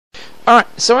Alright,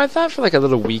 so I thought for like a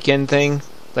little weekend thing,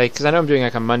 like, because I know I'm doing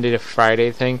like a Monday to Friday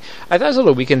thing, I thought as a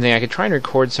little weekend thing I could try and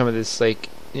record some of this, like,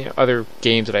 other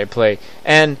games that I play.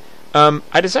 And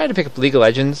I decided to pick up League of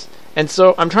Legends, and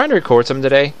so I'm trying to record some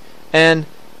today, and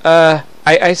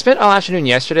I spent all afternoon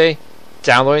yesterday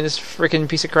downloading this freaking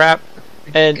piece of crap,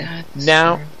 and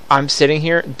now I'm sitting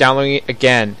here downloading it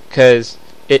again, because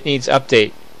it needs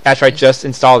update. After I just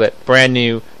installed it, brand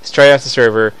new, straight off the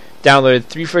server, downloaded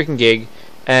 3 freaking gig,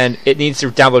 and it needs to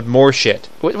download more shit.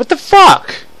 What the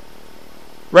fuck?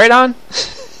 Right on?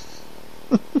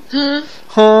 Huh?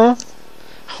 Huh?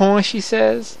 Huh, she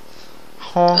says.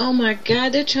 Huh? Oh my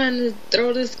god, they're trying to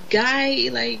throw this guy,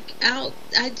 like, out.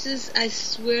 I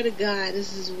swear to God,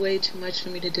 this is way too much for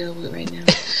me to deal with right now.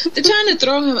 They're trying to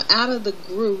throw him out of the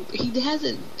group.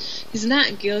 He's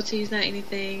not guilty, he's not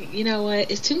anything. You know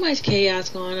what? It's too much chaos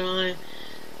going on.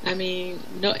 I mean,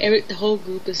 the whole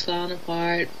group is falling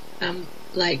apart. I'm,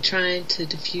 like, trying to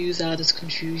diffuse all this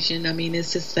confusion. I mean,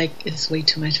 it's just, like, it's way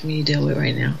too much for me to deal with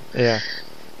right now. Yeah.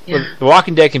 Well, The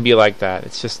Walking Dead can be like that.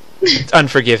 It's just, it's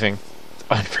unforgiving.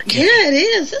 Unforgiving. Yeah, it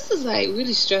is. This is like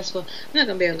really stressful. I'm not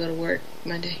gonna be able to go to work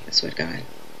Monday. I swear to God,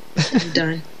 I'm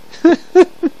done.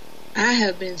 I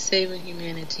have been saving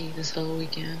humanity this whole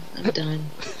weekend. I'm done.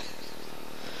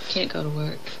 Can't go to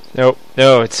work. No,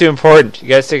 it's too important. You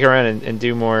gotta stick around and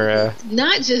do more.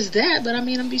 Not just that, but I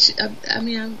mean, I'll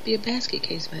be a basket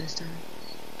case by this time.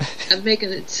 I'm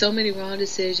making so many wrong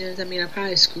decisions. I mean, I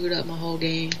probably screwed up my whole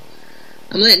game.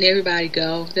 I'm letting everybody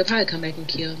go. They'll probably come back and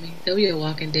kill me. They'll be a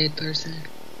Walking Dead person.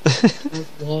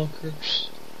 Walkers.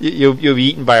 You'll be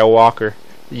eaten by a walker.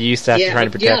 You used to have to try to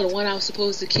protect. Yeah, the one I was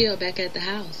supposed to kill back at the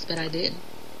house, but I didn't.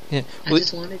 Yeah. I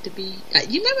just wanted to be...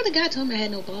 You remember the guy told me I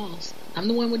had no balls? I'm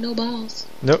the one with no balls.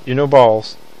 Nope, you're no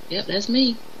balls. Yep, that's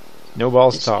me. No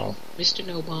balls at all. Mr.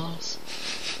 No Balls.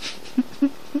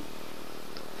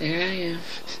 There I am.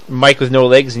 Mike with no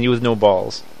legs and you with no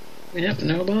balls. Yep,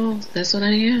 no balls. That's what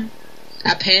I am.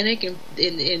 I panic and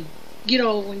you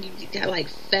know, when you got like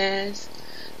fast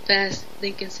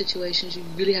thinking situations, you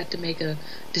really have to make a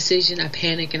decision. I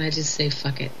panic and I just say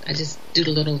fuck it. I just do the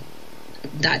little ...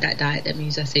 That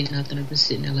means I say nothing. I'm just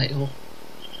sitting there like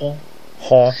oh.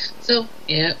 So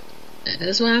yeah,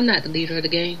 that's why I'm not the leader of the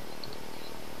game.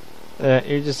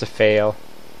 You're just a fail.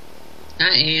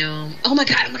 I am. Oh my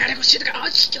god! Oh shit!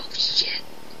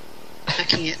 I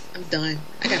can't. I'm done.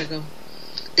 I gotta go.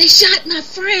 They shot my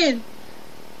friend.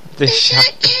 They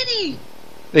shot Kenny.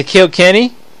 They killed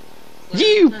Kenny? Well,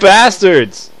 you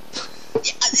bastards! Yeah,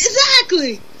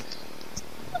 exactly.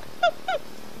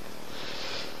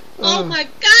 Oh my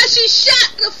gosh, he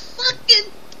shot the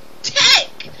fucking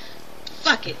tech.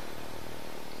 Fuck it.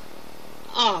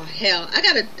 Oh hell, I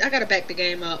gotta back the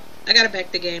game up.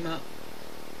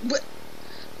 But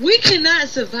we cannot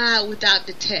survive without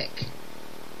the tech.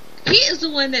 He is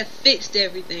the one that fixed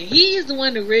everything. He is the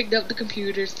one that rigged up the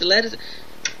computers to let us...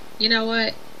 You know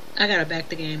what? I gotta back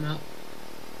the game up.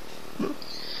 Oh,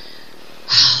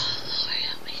 Lord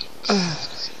help me.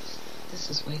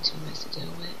 This is way too much to deal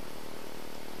with.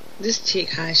 This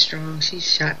chick high strong, she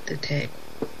shot the tech.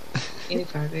 Any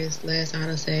progress? Last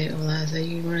auto say, you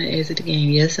want to exit the game?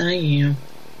 Yes, I am.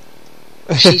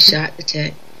 She shot the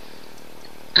tech.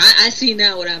 I see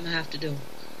now what I'm gonna have to do.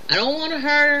 I don't want to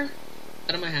hurt her,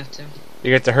 but I'm gonna have to.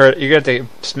 You got to hurt. You got to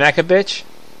smack a bitch.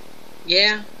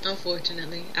 Yeah,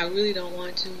 unfortunately, I really don't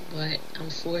want to, but I'm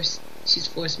forced. She's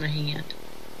forced my hand.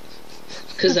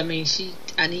 Cause I mean,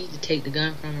 I need to take the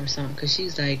gun from her or something. Cause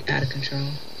she's like out of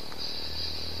control.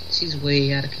 She's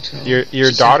way out of control.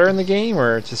 Your daughter in the game,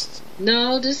 or just?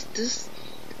 No, this.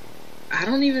 I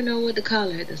don't even know what to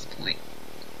call her at this point.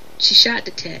 She shot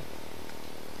the tech.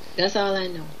 That's all I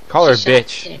know. Call her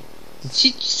bitch.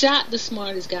 She shot the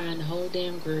smartest guy in the whole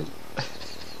damn group.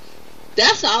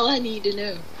 That's all I need to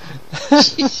know.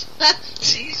 She shot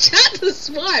the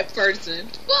smart person.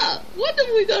 Fuck. What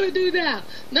are we gonna do now?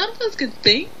 None of us can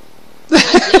think.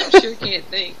 I damn sure can't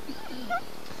think.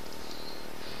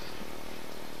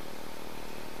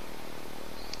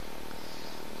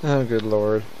 Oh, good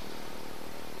lord.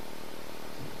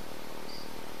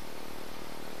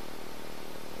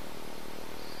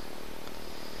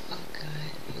 Oh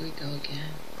god, here we go again.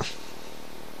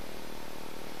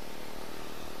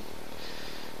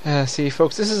 See,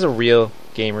 folks, this is a real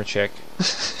gamer chick.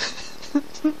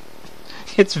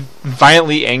 It's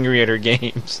violently angry at her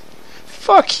games.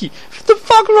 Fuck you. What the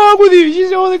fuck wrong with you? She's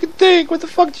the only that can think. What the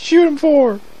fuck did you shoot him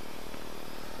for?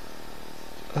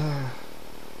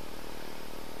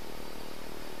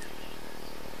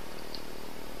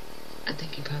 I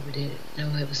think he probably did.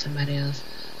 No, it was somebody else.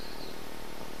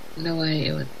 No way.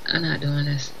 I'm not doing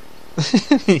this.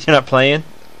 You're not playing?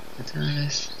 It's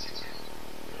honest.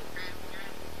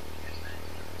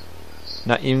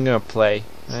 Not even gonna play.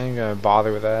 I ain't gonna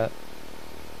bother with that.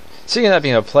 Speaking of not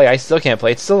being able to play, I still can't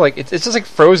play. It's still like it's just like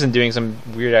Frozen doing some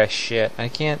weird ass shit. I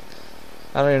can't.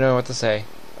 I don't even know what to say.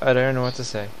 I don't know what to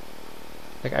say.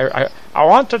 Like I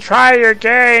want to try your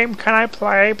game. Can I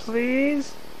play,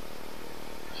 please?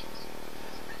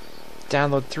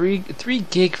 Download 3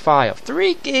 gig file.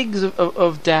 3 gigs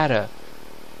of data.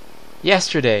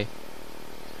 Yesterday.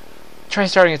 Try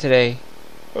starting it today.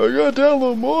 I gotta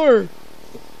download more.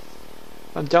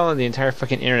 I'm downloading the entire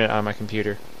fucking internet on my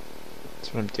computer.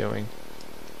 That's what I'm doing.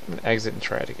 I'm gonna exit and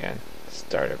try it again.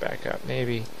 Start it back up.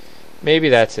 Maybe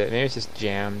that's it. Maybe it's just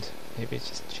jammed. Maybe it's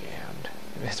just jammed.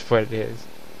 Maybe that's what it is.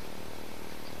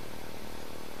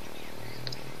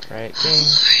 Right.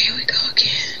 Oh, here we go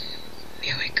again.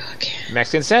 Here we go again.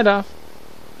 Mexican standoff.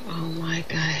 Oh my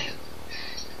god.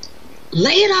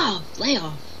 Lay it off. Lay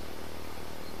off.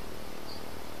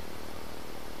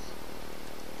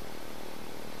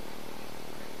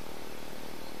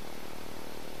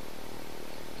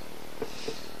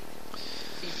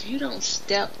 If you don't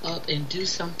step up and do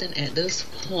something at this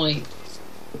point,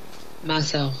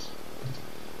 myself.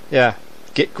 Yeah.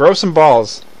 Grow some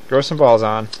balls. Grow some balls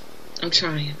on. I'm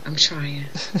trying.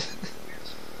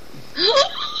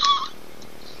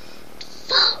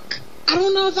 Fuck! I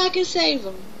don't know if I can save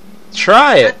him.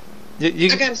 Try it.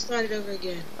 I gotta start it over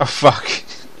again. Oh fuck.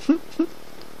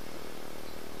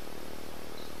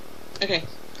 Okay.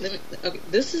 Okay.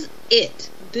 This is it.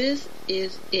 This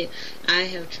is it. I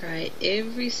have tried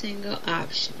every single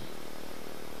option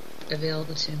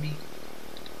available to me.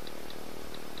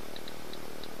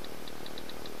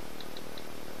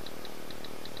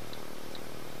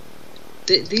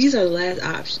 These are the last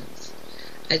options.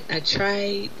 I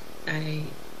tried.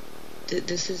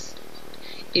 This is.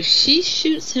 If she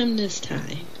shoots him this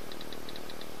time,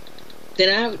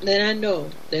 then I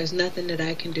know there's nothing that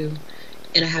I can do,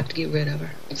 and I have to get rid of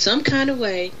her some kind of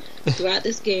way throughout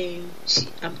this game.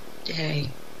 Hey,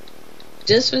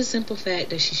 just for the simple fact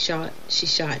that she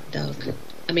shot Doug.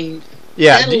 I mean,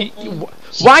 yeah.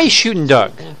 Why are you shooting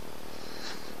Doug?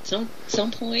 Some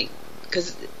point,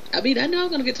 because. I mean, I know I'm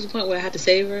going to get to the point where I have to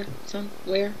save her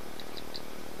somewhere.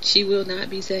 She will not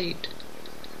be saved.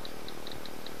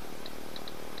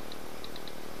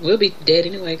 We'll be dead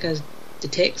anyway because the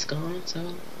tech's gone,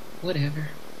 so whatever.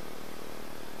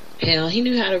 Hell, he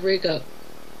knew how to rig up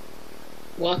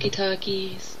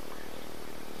walkie-talkies,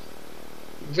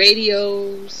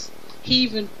 radios. He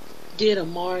even did a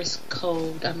Morse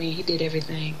code. I mean, he did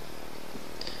everything.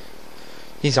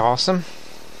 He's awesome.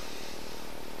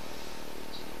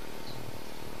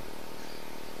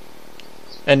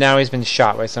 And now he's been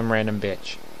shot by some random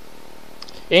bitch.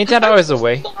 Ain't that always the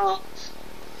way?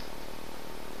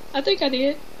 I think I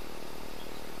did.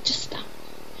 Just stop.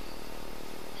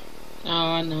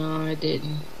 Oh, no, I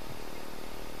didn't.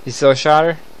 You still shot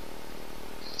her?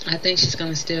 I think she's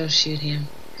gonna still shoot him.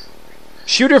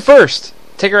 Shoot her first!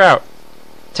 Take her out.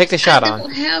 Take the shot on. I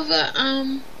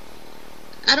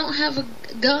don't have a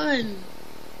gun.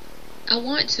 I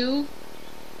want to.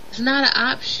 It's not an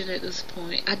option at this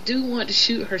point. I do want to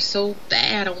shoot her so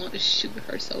bad. I want to shoot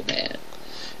her so bad.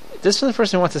 This was the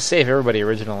person who wants to save everybody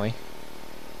originally.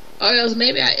 Or else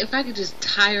maybe if I could just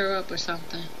tie her up or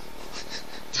something.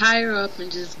 Tie her up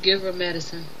and just give her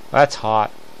medicine. That's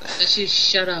hot. And she'd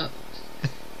shut up.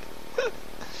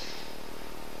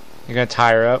 You're gonna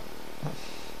tie her up?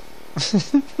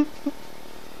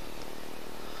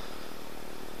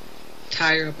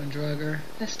 Tie her up and drug her.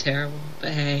 That's terrible.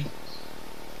 But hey.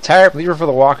 Tie her up, leave her for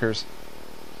the walkers.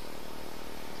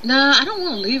 Nah, I don't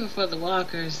want to leave her for the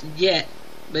walkers yet.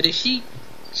 But if she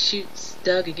shoots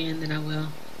Doug again, then I will.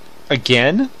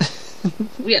 Again?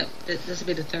 Yeah, this will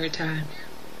be the third time.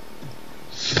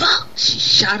 Fuck! She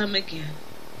shot him again.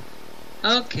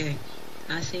 Okay,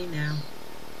 I see now.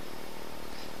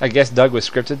 I guess Doug was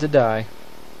scripted to die.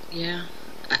 Yeah.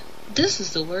 This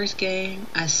is the worst game,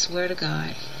 I swear to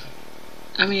God.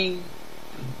 I mean...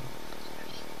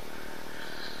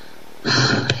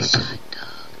 I shot Doug.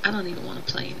 I don't even want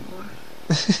to play anymore.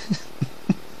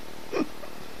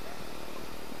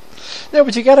 No,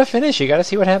 but you gotta finish. You gotta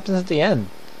see what happens at the end.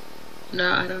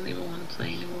 No, I don't even want to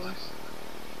play anymore.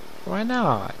 Why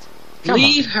not?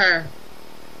 Leave her.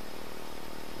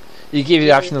 You gave you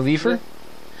the option to leave her?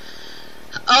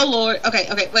 Oh, Lord. Okay,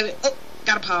 wait. Oh,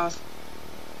 gotta pause.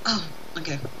 Oh,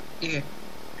 okay. Yeah.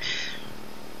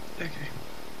 Okay.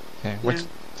 Now,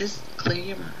 just clear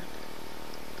your mind.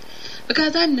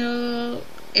 Because I know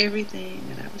everything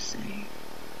that I was saying.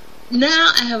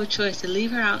 Now I have a choice to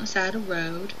leave her out inside the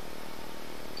road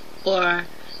or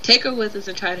Take her with us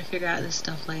and try to figure out this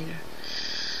stuff later.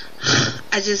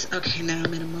 Okay, now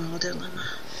I'm in a moral dilemma.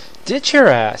 Ditch her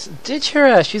ass. Ditch her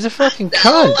ass. She's a fucking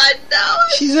cunt. I know.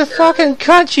 She's a fucking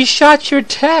cunt. She shot your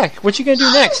tech. What you gonna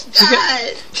do next?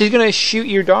 She's gonna shoot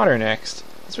your daughter next.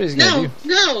 That's what he's gonna do.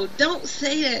 No, don't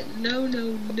say that. No,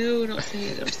 don't say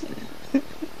it. Don't say that.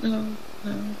 No.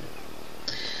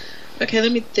 Okay,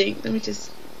 let me think.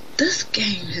 This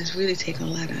game has really taken a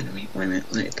lot out of me. Wait a minute,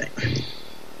 let me think.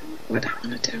 What I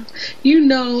want to do.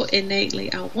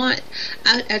 Innately, I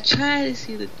try to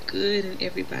see the good in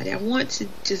everybody. I want to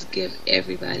just give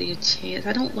everybody a chance.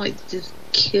 I don't like to just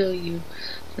kill you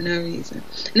for no reason.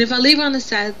 And if I leave her on the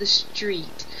side of the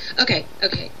street, okay.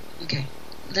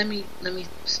 Let me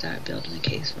start building a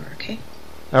case for her, okay?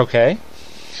 Okay.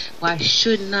 Well, I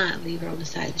should not leave her on the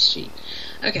side of the street.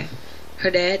 Okay. Her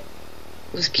dad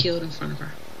was killed in front of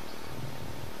her.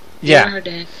 Yeah. Her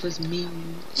dad was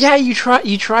mean. Yeah, you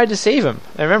tried to save him.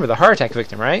 I remember the heart attack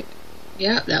victim, right?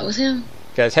 Yeah, that was him.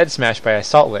 Got his head smashed by a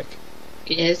salt lick.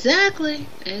 Exactly.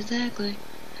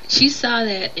 She saw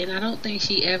that, and I don't think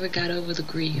she ever got over the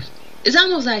grief. It's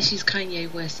almost like she's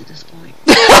Kanye West at this point.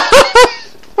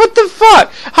 What the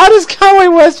fuck? How does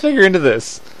Kanye West figure into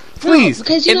this? Please. No,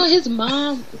 because his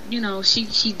mom,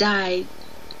 she died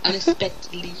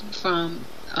unexpectedly from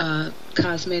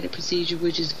cosmetic procedure,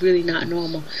 which is really not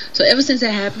normal. So ever since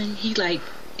that happened,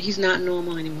 he's not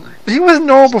normal anymore. He wasn't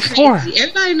normal before. Crazy.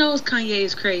 Everybody knows Kanye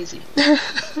is crazy.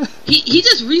 he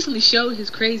just recently showed his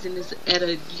craziness at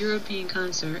a European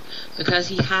concert because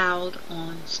he howled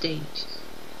on stage.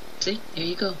 See, there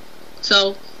you go.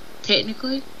 So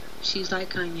technically, she's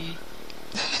like Kanye.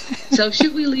 So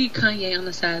should we leave Kanye on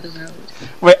the side of the road?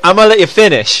 Wait, I'm gonna let you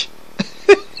finish.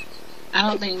 I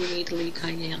don't think we need to leave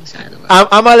Kanye on the side of the road.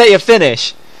 I'm gonna let you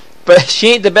finish. But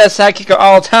she ain't the best sidekick of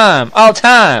all time. All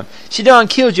time. She done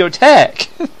killed your tech.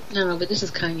 No, but this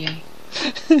is Kanye.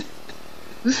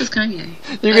 This is Kanye.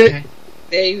 Okay.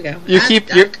 There you go.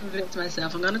 You're convinced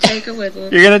myself. I'm gonna take her with her.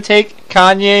 You're gonna take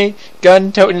Kanye,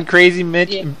 gun-toting crazy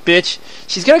bitch.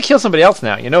 She's gonna kill somebody else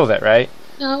now. You know that, right?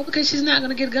 No, because she's not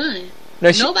gonna get a gun. No,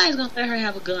 nobody's gonna let her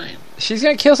have a gun. She's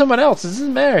gonna kill someone else. It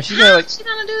doesn't matter. She's gonna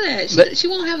do that? She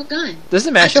won't have a gun.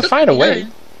 Doesn't matter. She'll find a way.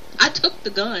 I took the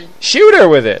gun. Shoot her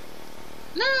with it.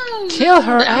 No. Kill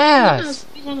her ass.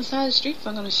 I'm on the side of the street if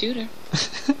I'm gonna shoot her.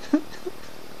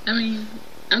 I mean,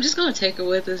 I'm just gonna take her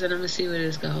with us and I'm gonna see where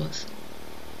this goes.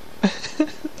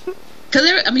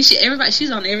 Because she's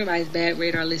on everybody's bad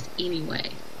radar list anyway.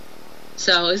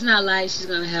 So it's not like she's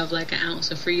gonna have like an ounce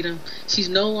of freedom. She's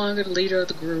no longer the leader of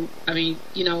the group. I mean,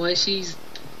 you know what? She's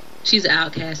an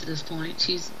outcast at this point.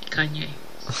 She's Kanye.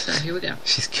 So here we go.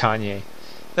 She's Kanye.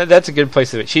 That's a good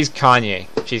place to be. She's Kanye.